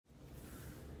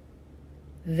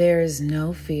There is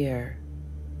no fear,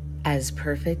 as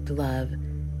perfect love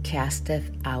casteth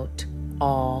out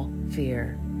all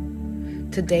fear.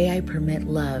 Today I permit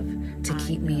love to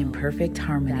keep me in perfect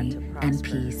harmony and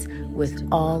peace with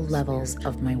all levels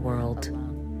of my world.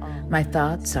 My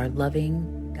thoughts are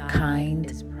loving,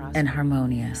 kind, and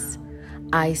harmonious.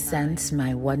 I sense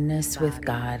my oneness with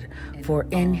God, for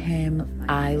in Him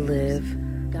I live,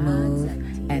 move,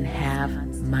 and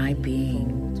have my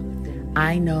being.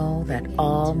 I know that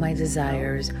all my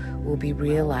desires will be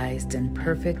realized in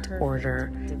perfect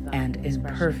order and in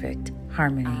perfect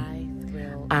harmony.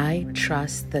 I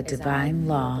trust the divine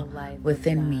law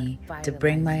within me to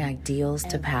bring my ideals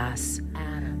to pass.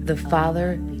 The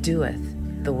Father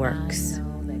doeth the works.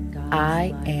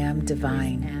 I am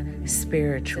divine,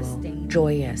 spiritual,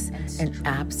 joyous, and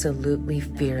absolutely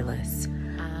fearless.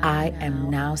 I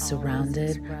am now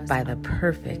surrounded by the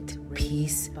perfect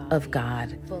peace of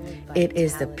God. It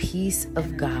is the peace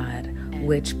of God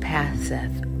which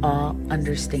passeth all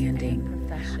understanding.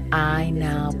 I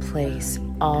now place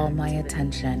all my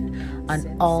attention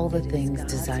on all the things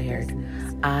desired.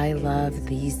 I love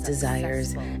these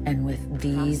desires, and with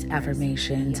these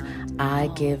affirmations, I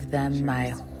give them my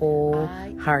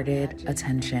wholehearted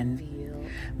attention.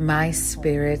 My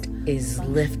spirit is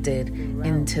lifted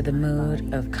into the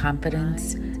mood of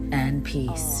confidence and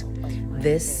peace.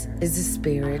 This is the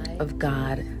Spirit of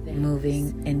God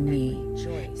moving in me.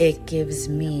 It gives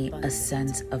me a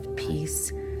sense of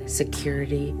peace,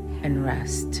 security, and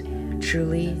rest.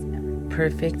 Truly,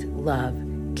 perfect love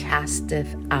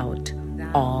casteth out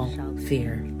all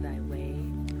fear.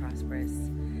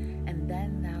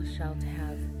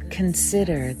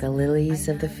 Consider the lilies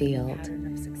of the field.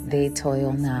 They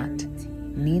toil not,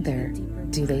 neither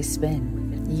do they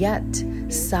spin. Yet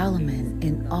Solomon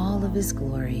in all of his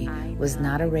glory was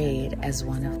not arrayed as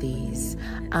one of these.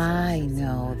 I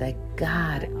know that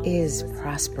God is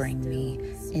prospering me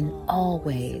in all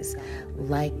ways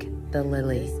like the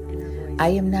lily. I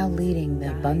am now leading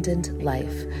the abundant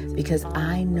life because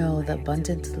I know the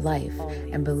abundant life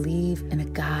and believe in a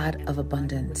God of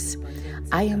abundance.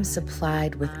 I am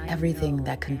supplied with everything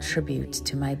that contributes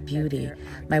to my beauty,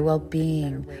 my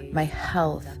well-being, my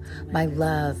health, my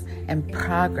love, and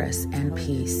progress and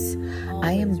peace.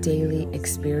 I am daily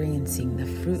experiencing the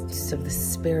fruits of the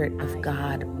Spirit of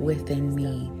God within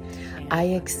me. I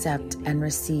accept and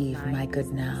receive my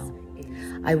good now.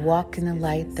 I walk in the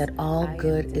light that all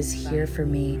good is here for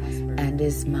me and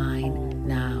is mine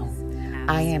now.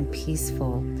 I am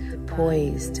peaceful,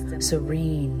 poised,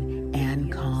 serene,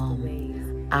 and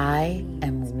calm. I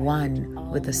am one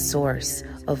with the source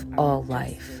of all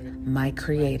life, my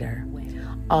Creator.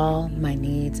 All my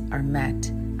needs are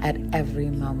met at every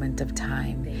moment of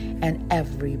time and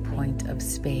every point of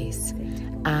space.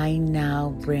 I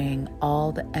now bring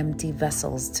all the empty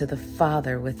vessels to the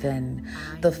Father within.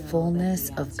 The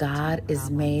fullness of God is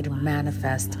made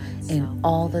manifest in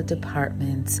all the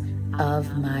departments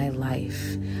of my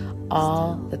life.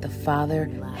 All that the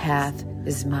Father hath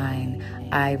is mine.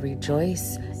 I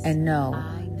rejoice and know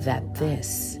that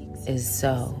this is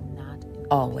so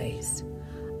always.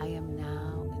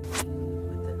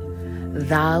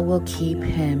 Thou wilt keep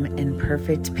him in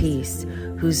perfect peace,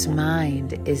 whose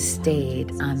mind is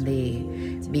stayed on thee,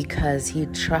 because he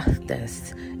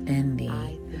trusteth in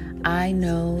thee. I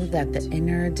know that the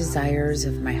inner desires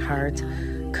of my heart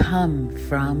come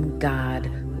from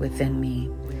God within me.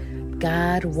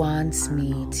 God wants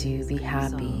me to be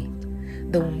happy.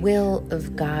 The will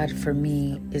of God for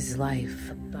me is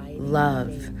life,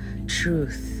 love,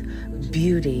 truth,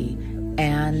 beauty,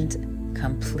 and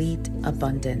complete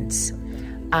abundance.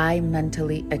 I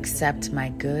mentally accept my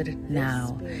good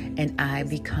now, and I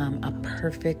become a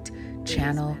perfect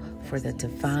channel for the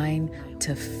divine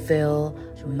to fill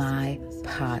my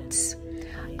pots.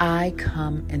 I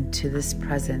come into this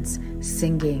presence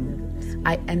singing.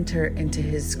 I enter into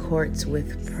his courts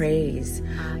with praise.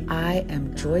 I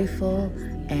am joyful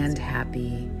and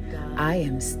happy. I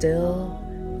am still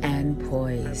and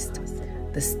poised.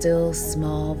 The still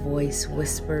small voice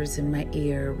whispers in my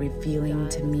ear, revealing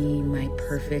to me my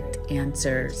perfect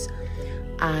answers.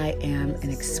 I am an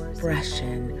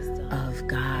expression of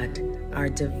God, our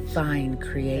divine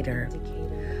Creator.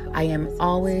 I am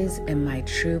always in my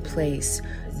true place,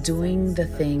 doing the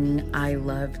thing I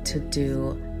love to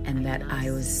do and that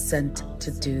I was sent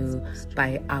to do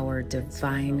by our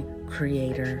divine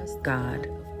Creator, God.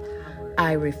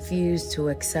 I refuse to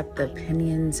accept the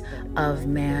opinions of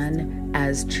man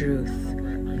as truth.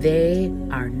 They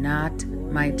are not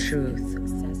my truth.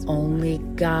 Only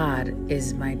God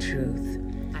is my truth.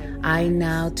 I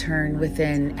now turn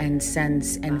within and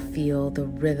sense and feel the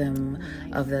rhythm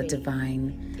of the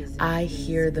divine. I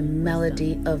hear the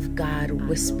melody of God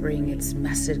whispering its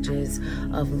messages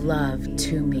of love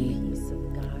to me.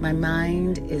 My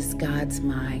mind is God's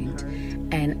mind,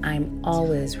 and I'm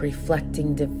always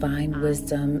reflecting divine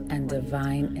wisdom and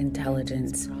divine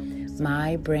intelligence.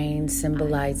 My brain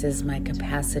symbolizes my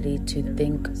capacity to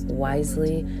think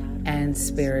wisely and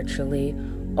spiritually,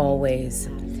 always.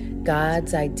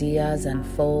 God's ideas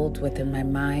unfold within my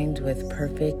mind with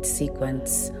perfect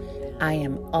sequence. I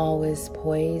am always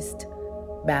poised,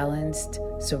 balanced,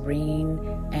 serene,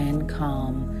 and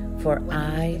calm, for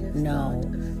I know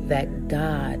that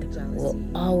God will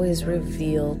always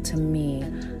reveal to me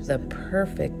the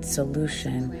perfect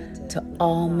solution to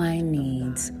all my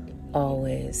needs,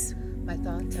 always.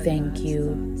 Thank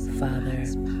you, Father.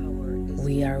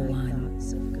 We are one.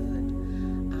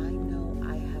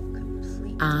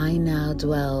 I now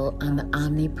dwell on the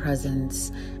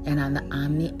omnipresence and on the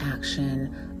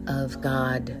omni-action of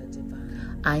God.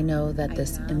 I know that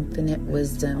this infinite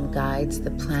wisdom guides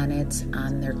the planets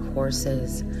on their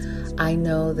courses. I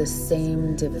know the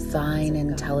same divine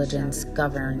intelligence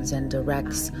governs and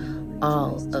directs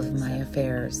all of my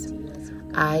affairs.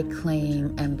 I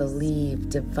claim and believe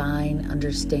divine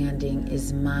understanding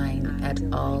is mine at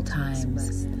all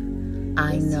times.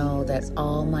 I know that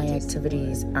all my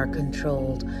activities are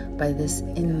controlled by this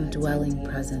indwelling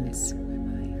presence.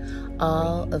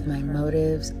 All of my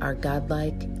motives are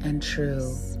godlike and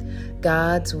true.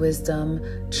 God's wisdom,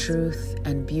 truth,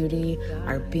 and beauty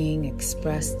are being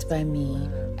expressed by me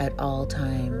at all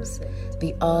times.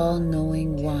 The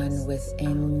all-knowing one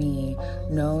within me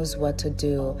knows what to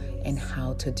do and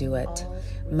how to do it.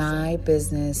 My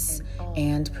business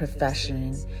and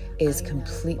profession is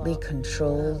completely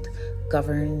controlled,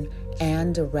 governed,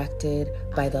 and directed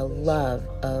by the love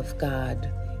of God.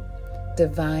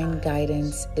 Divine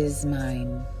guidance is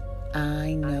mine.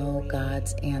 I know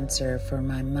God's answer, for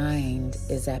my mind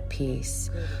is at peace.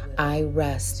 I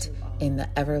rest in the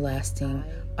everlasting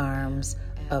arms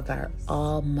of our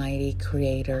Almighty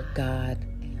Creator God,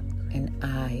 and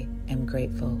I am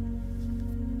grateful.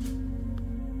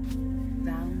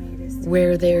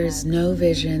 Where there is no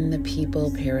vision, the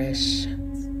people perish.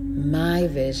 My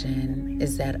vision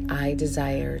is that I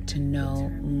desire to know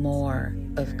more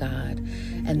of God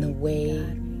and the way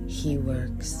He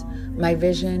works. My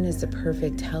vision is the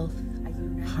perfect health,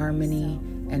 harmony,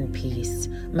 and peace.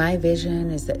 My vision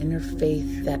is the inner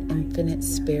faith that infinite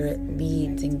spirit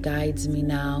leads and guides me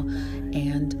now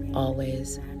and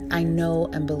always. I know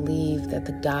and believe that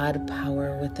the God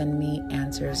power within me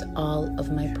answers all of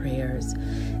my prayers.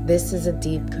 This is a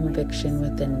deep conviction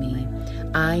within me.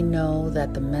 I know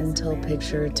that the mental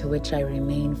picture to which I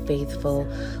remain faithful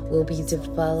will be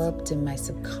developed in my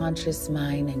subconscious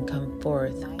mind and come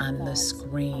forth on the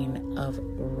screen of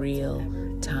real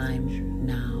time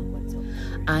now.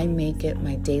 I make it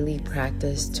my daily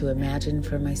practice to imagine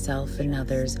for myself and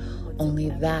others only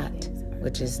that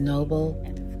which is noble,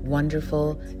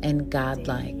 wonderful, and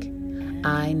godlike.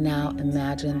 I now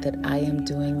imagine that I am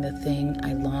doing the thing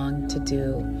I long to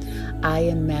do. I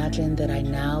imagine that I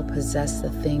now possess the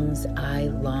things I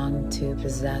long to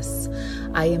possess.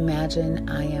 I imagine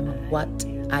I am what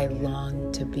I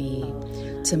long to be.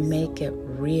 To make it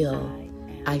real,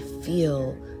 I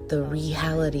feel the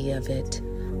reality of it.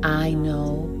 I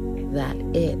know that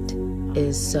it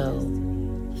is so.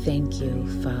 Thank you,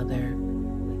 Father.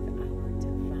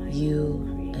 You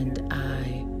and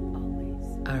I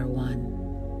are one.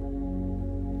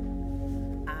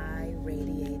 I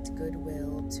radiate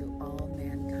goodwill to all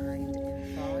mankind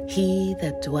in thought. He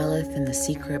that dwelleth in the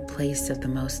secret place of the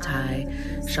Most High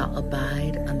shall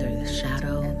abide under the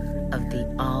shadow of the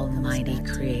Almighty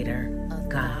Creator,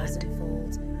 God.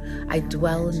 I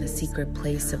dwell in the secret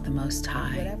place of the Most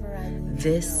High.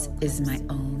 This is my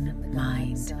own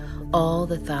mind. All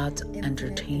the thoughts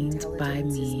entertained by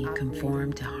me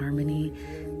conform to harmony,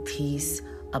 peace,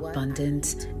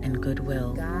 abundance, and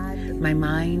goodwill. My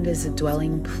mind is a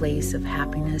dwelling place of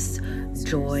happiness,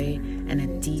 joy, and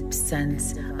a deep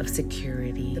sense of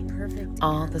security.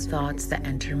 All the thoughts that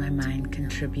enter my mind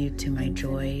contribute to my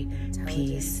joy,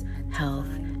 peace, health,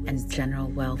 and general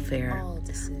welfare.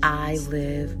 I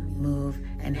live, move,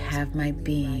 and have my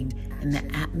being in the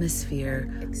atmosphere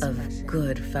of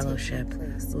good fellowship,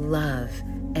 love,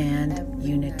 and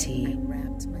unity.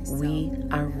 We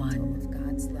are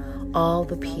one. All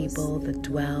the people that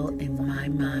dwell in my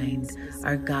mind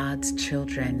are God's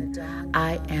children.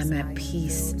 I am at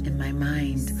peace in my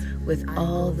mind with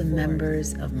all the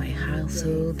members of my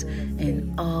household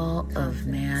and all of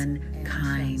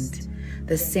mankind.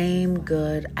 The same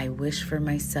good I wish for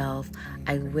myself,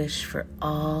 I wish for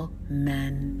all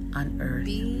men on earth.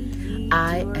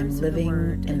 I am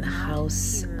living in the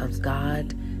house of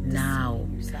God now.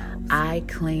 I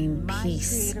claim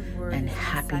peace and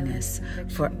happiness,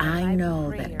 for I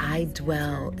know that I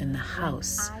dwell in the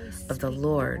house of the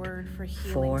Lord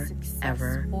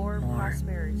forevermore.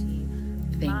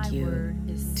 Thank you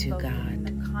to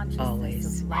God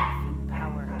always.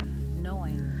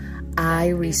 I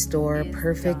restore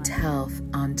perfect health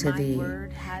unto thee,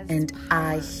 and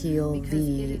I heal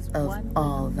thee of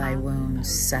all thy wounds,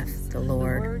 saith the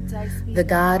Lord. The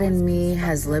God in me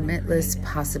has limitless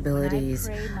possibilities.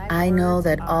 I know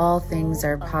that all things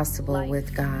are possible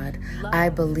with God. I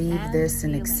believe this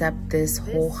and accept this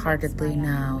wholeheartedly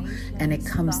now, and it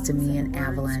comes to me in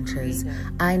avalanches.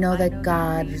 I know that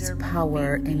God's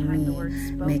power in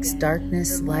me makes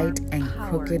darkness light and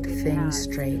crooked things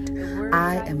straight.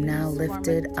 I am now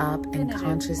lifted up in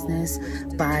consciousness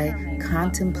by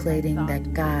contemplating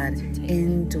that God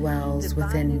indwells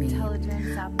within me.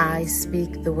 I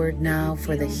speak the word now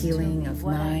for the healing of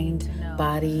mind,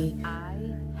 body,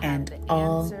 and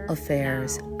all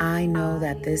affairs. I know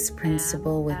that this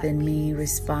principle within me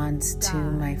responds to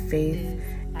my faith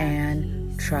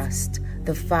and trust.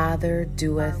 The Father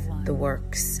doeth the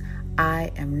works.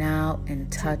 I am now in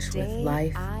touch with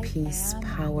life, peace,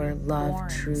 power,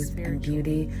 love, truth, and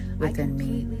beauty within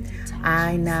me.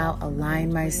 I now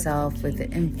align myself with the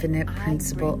infinite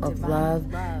principle of love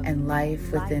and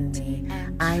life within me.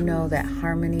 I know that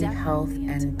harmony, health,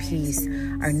 and peace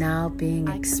are now being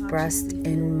expressed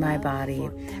in my body.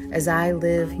 As I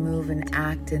live, move, and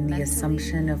act in the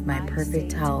assumption of my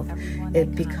perfect health,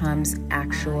 it becomes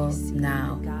actual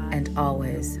now and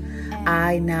always.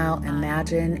 I now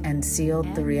imagine and seal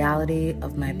the reality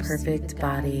of my perfect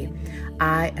body.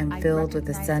 I am filled with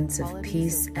a sense of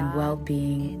peace and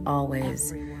well-being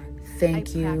always.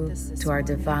 Thank you to our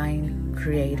divine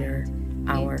Creator,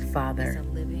 our Father.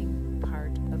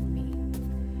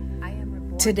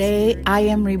 Today, I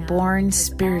am reborn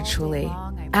spiritually.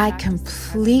 I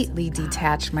completely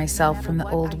detach myself from the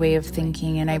old way of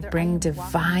thinking, and I bring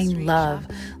divine love,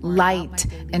 light,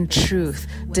 and truth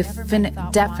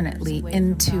definitely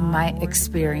into my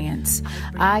experience.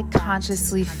 I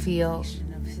consciously feel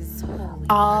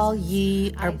all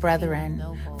ye are brethren,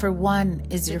 for one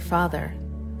is your Father.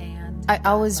 I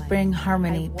always bring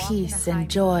harmony, peace, and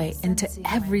joy into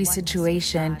every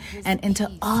situation and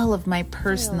into all of my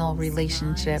personal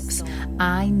relationships.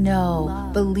 I know,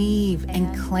 believe,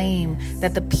 and claim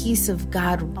that the peace of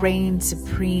God reigns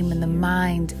supreme in the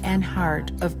mind and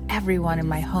heart of everyone in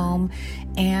my home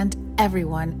and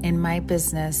everyone in my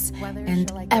business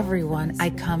and everyone I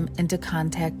come into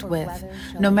contact with.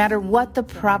 No matter what the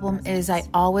problem is, I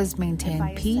always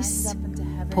maintain peace,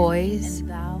 poise,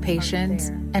 patience,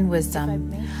 and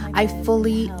wisdom. I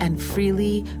fully and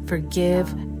freely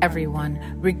forgive everyone,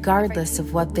 regardless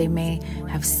of what they may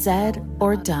have said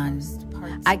or done.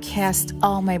 I cast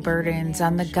all my burdens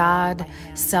on the God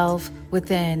self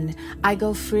within. I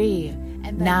go free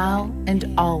now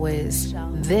and always.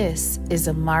 This is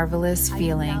a marvelous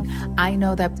feeling. I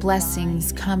know that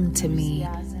blessings come to me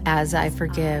as I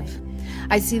forgive.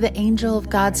 I see the angel of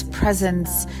God's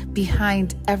presence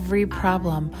behind every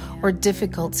problem or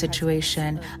difficult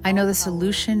situation. I know the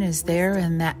solution is there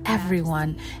and that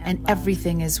everyone and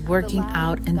everything is working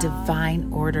out in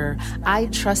divine order. I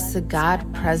trust the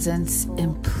God presence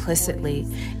implicitly.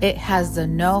 It has the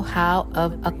know-how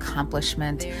of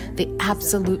accomplishment. The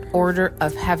absolute order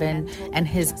of heaven and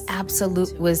His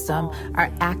absolute wisdom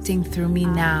are acting through me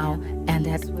now and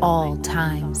at all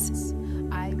times.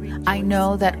 I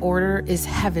know that order is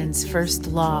heaven's first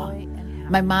law.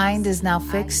 My mind is now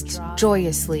fixed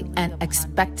joyously and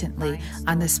expectantly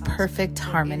on this perfect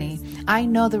harmony. I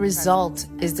know the result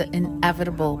is the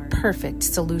inevitable perfect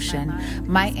solution.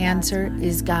 My answer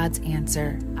is God's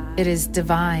answer. It is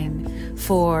divine,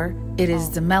 for it is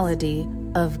the melody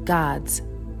of God's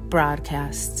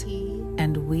broadcast.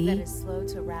 And we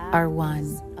are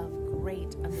one.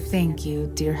 Thank you,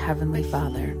 dear Heavenly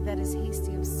Father.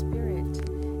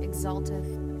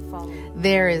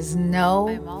 There is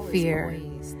no fear,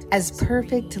 as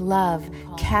perfect love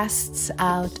casts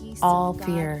out all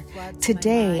fear.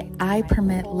 Today, I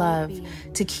permit love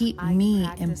to keep me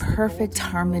in perfect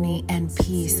harmony and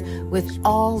peace with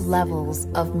all levels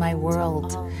of my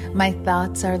world. My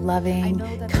thoughts are loving,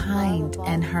 kind,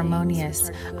 and harmonious.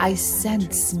 I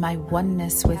sense my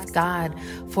oneness with God,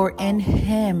 for in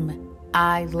Him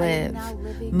I live,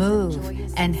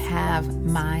 move, and have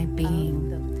my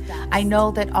being. I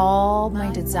know that all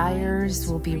my desires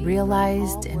will be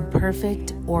realized in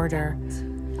perfect order.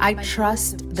 I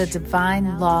trust the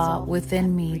divine law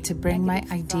within me to bring my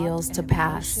ideals to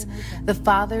pass. The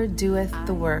Father doeth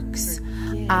the works.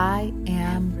 I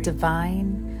am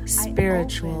divine,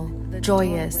 spiritual,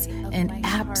 joyous, and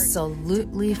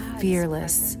absolutely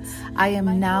fearless. I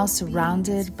am now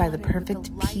surrounded by the perfect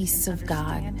peace of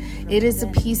God. It is a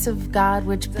peace of God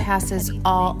which passes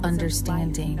all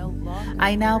understanding.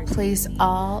 I now place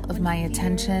all of my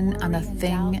attention on the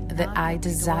thing that I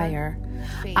desire.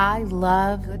 I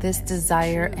love this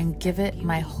desire and give it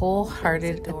my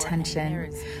wholehearted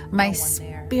attention. My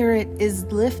spirit is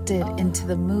lifted into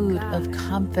the mood of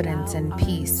confidence and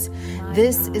peace.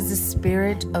 This is the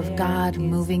Spirit of God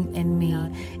moving in me.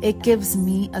 It gives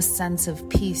me a sense of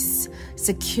peace,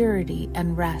 security,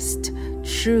 and rest.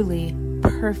 Truly,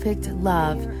 perfect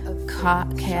love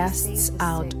casts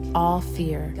out all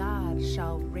fear.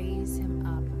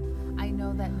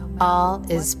 All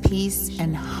is peace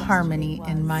and harmony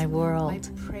in my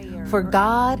world. For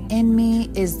God in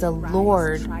me is the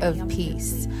Lord of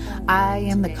peace. I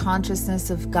am the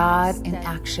consciousness of God in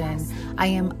action. I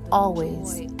am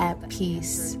always at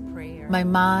peace. My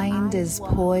mind is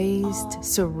poised,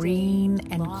 serene,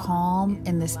 and calm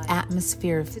in this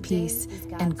atmosphere of peace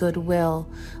and goodwill,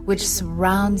 which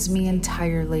surrounds me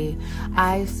entirely.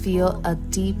 I feel a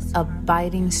deep,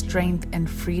 abiding strength and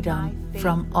freedom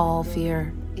from all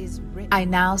fear. I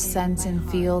now sense and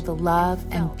feel the love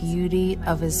and beauty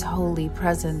of His holy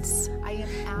presence.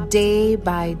 Day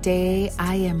by day,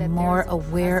 I am more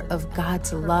aware of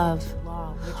God's love.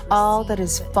 All that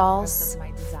is false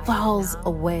falls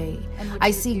away.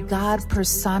 I see God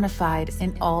personified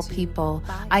in all people.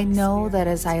 I know that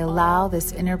as I allow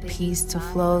this inner peace to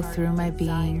flow through my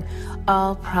being,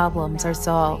 all problems are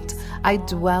solved. I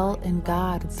dwell in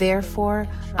God. Therefore,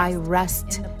 I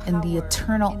rest in the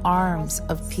eternal arms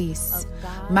of peace.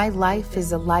 My life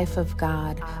is a life of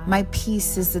God. My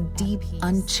peace is the deep,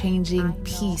 unchanging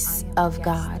peace of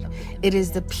God. It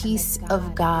is the peace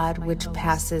of God which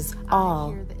passes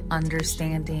all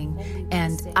understanding,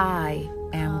 and I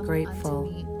am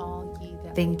grateful.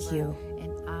 Thank you.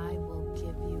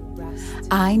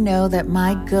 I know that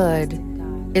my good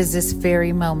is this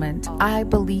very moment. I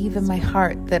believe in my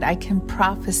heart that I can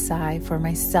prophesy for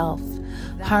myself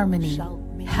harmony,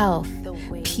 health,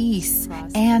 peace,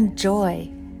 and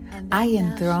joy. I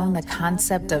enthrone the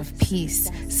concept of peace,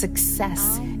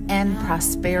 success, and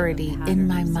prosperity in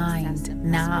my mind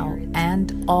now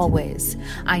and always.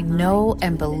 I know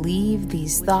and believe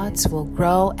these thoughts will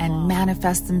grow and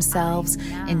manifest themselves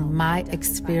in my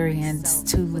experience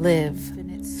to live.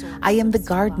 I am the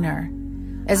gardener.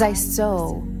 As I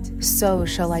sow, so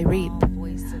shall I reap.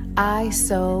 I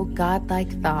sow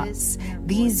godlike thoughts,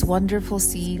 these wonderful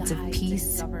seeds of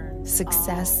peace,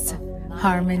 success,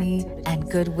 harmony, and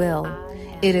goodwill.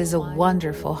 It is a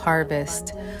wonderful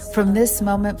harvest. From this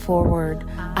moment forward,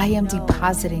 I am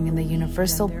depositing in the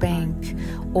universal bank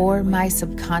or my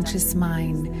subconscious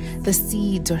mind the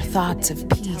seeds or thoughts of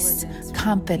peace,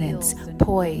 confidence,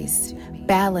 poise,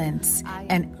 balance,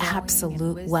 and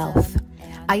absolute wealth.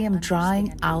 I am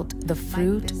drawing out the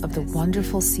fruit of the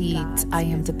wonderful seeds I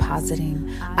am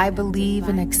depositing. I believe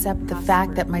and accept the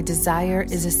fact that my desire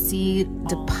is a seed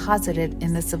deposited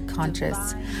in the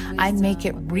subconscious. I make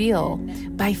it real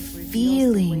by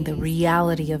feeling the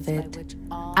reality of it.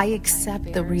 I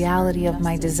accept the reality of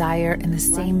my desire in the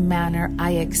same manner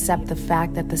I accept the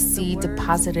fact that the seed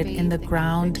deposited in the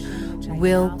ground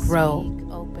will grow.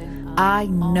 I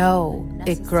know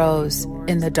it grows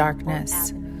in the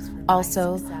darkness.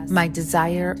 Also, my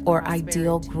desire or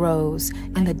ideal grows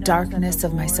in the darkness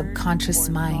of my subconscious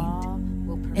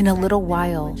mind. In a little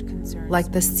while,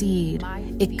 like the seed,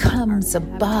 it comes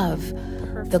above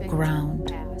the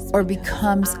ground or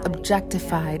becomes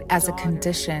objectified as a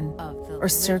condition or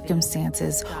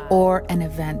circumstances or an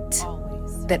event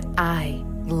that I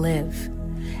live.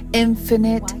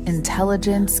 Infinite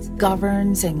intelligence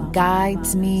governs and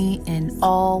guides me in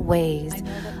all ways.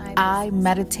 I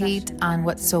meditate on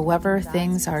whatsoever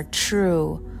things are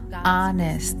true,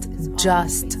 honest,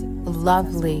 just,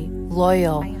 lovely,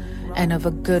 loyal, and of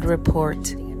a good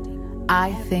report.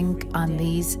 I think on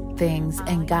these things,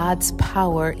 and God's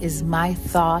power is my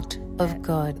thought of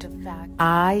good.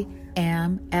 I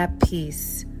am at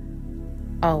peace,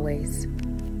 always.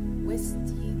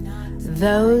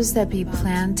 Those that be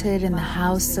planted in the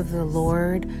house of the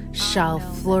Lord shall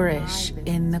flourish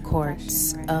in the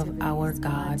courts of our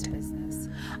God.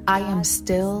 I am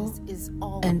still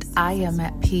and I am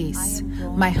at peace.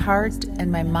 My heart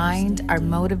and my mind are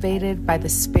motivated by the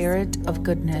spirit of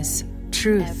goodness,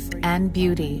 truth, and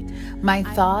beauty. My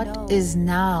thought is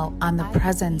now on the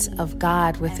presence of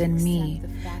God within me.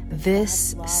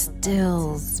 This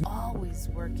stills.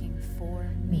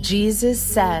 Jesus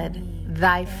said,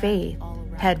 "Thy faith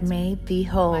had made thee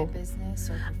whole."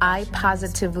 I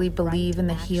positively believe in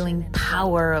the healing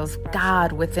power of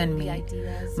God within me.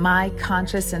 My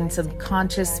conscious and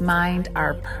subconscious mind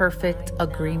are perfect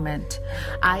agreement.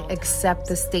 I accept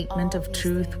the statement of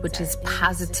truth, which is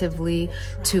positively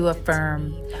to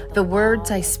affirm. The words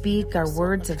I speak are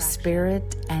words of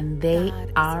spirit, and they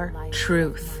are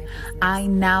truth. I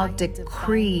now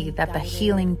decree that the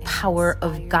healing power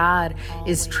of God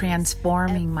is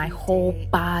transforming my whole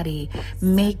body,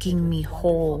 making me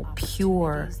whole,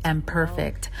 pure, and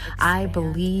perfect. I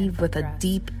believe with a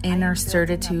deep inner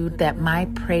certitude that my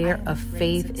prayer of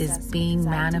faith is being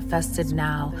manifested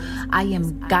now. I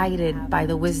am guided by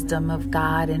the wisdom of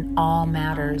God in all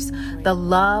matters. The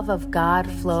love of God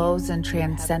flows in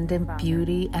transcendent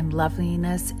beauty and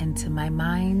loveliness into my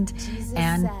mind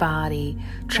and body,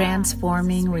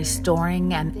 transforming,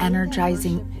 restoring, and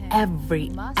energizing every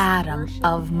atom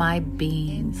of my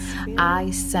being.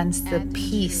 I sense the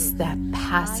peace that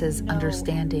passes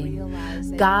understanding.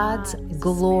 God's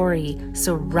glory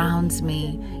surrounds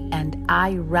me, and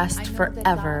I rest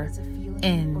forever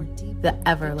in the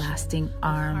everlasting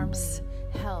arms.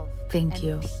 Thank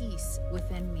you.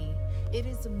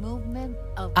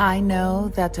 I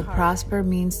know that to prosper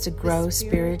means to grow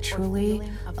spiritually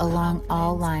along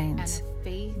all lines.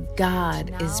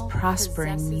 God is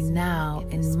prospering me now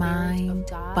in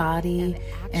mind, body,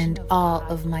 and all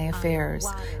of my affairs.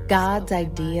 God's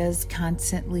ideas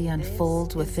constantly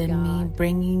unfold within me,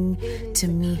 bringing to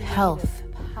me health,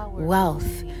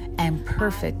 wealth, and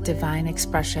perfect divine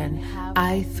expression.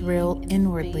 I thrill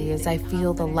inwardly as I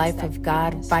feel the life of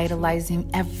God vitalizing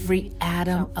every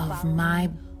atom of my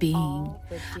being.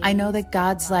 I know that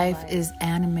God's life is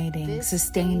animating,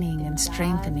 sustaining, and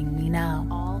strengthening me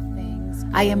now.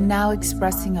 I am now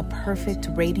expressing a perfect,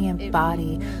 radiant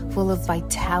body full of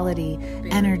vitality,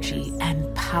 energy,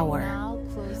 and power.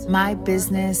 My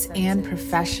business and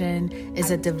profession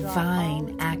is a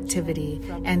divine activity,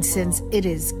 and since it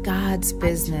is God's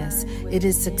business, it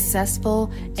is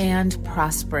successful and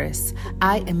prosperous.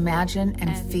 I imagine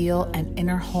and feel an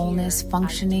inner wholeness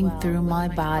functioning through my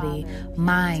body,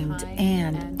 mind,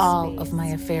 and all of my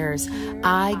affairs.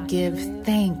 I give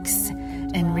thanks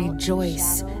and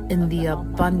rejoice in the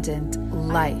abundant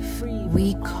life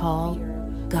we call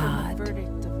God.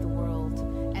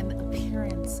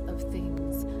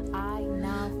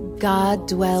 God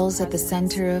dwells at the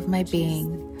center of my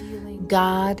being.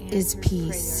 God is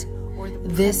peace.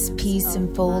 This peace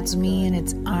enfolds me in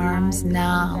its arms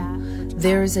now.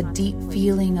 There is a deep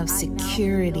feeling of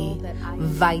security,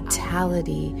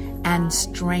 vitality, and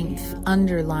strength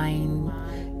underlying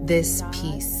this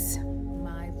peace.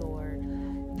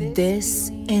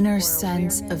 This inner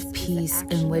sense of peace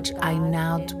in which I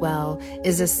now dwell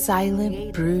is a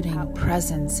silent, brooding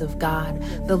presence of God.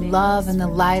 The love and the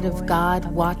light of God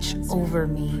watch over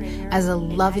me as a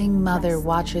loving mother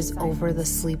watches over the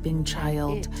sleeping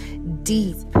child.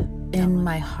 Deep in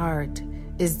my heart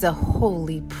is the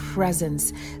holy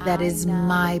presence that is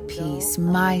my peace,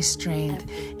 my strength,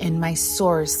 and my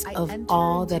source of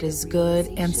all that is good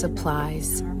and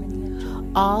supplies.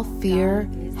 All fear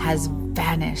has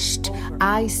vanished.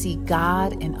 I see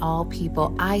God in all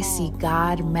people. I see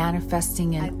God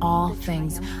manifesting in all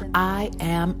things. I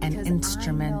am an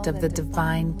instrument of the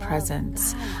divine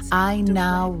presence. I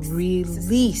now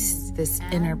release this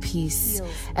inner peace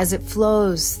as it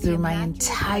flows through my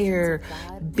entire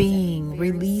being,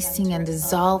 releasing and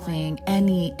dissolving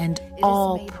any and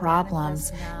all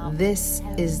problems. This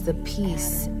is the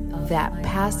peace that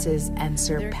passes and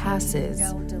surpasses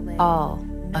all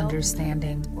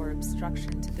understanding.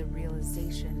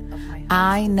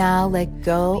 I now let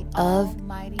go of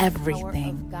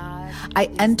everything. I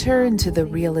enter into the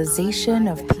realization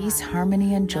of peace,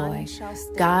 harmony, and joy.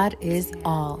 God is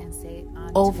all,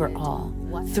 over all,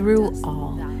 through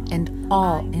all, and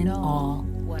all in all.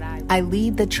 I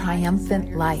lead the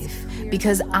triumphant life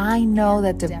because I know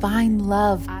that divine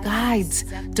love guides,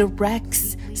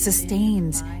 directs,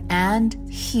 sustains, and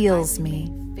heals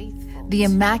me. The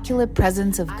immaculate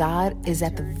presence of God is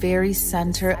at the very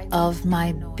center of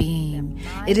my being.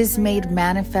 It is made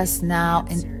manifest now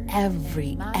in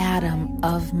every atom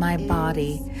of my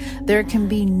body. There can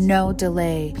be no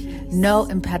delay, no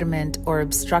impediment or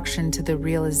obstruction to the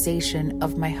realization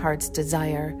of my heart's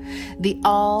desire. The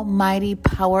almighty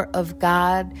power of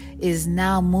God is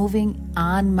now moving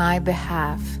on my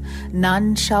behalf.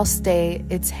 None shall stay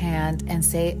its hand and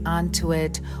say unto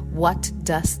it, "What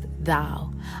dost thou?"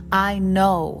 I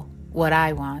know what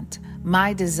I want.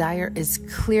 My desire is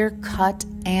clear-cut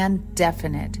and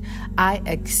definite. I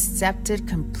accept it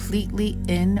completely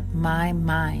in my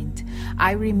mind.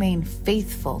 I remain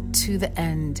faithful to the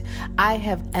end. I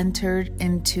have entered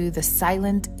into the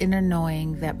silent inner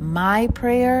knowing that my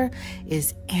prayer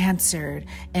is answered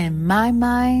and my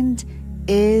mind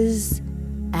is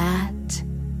at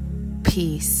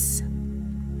peace.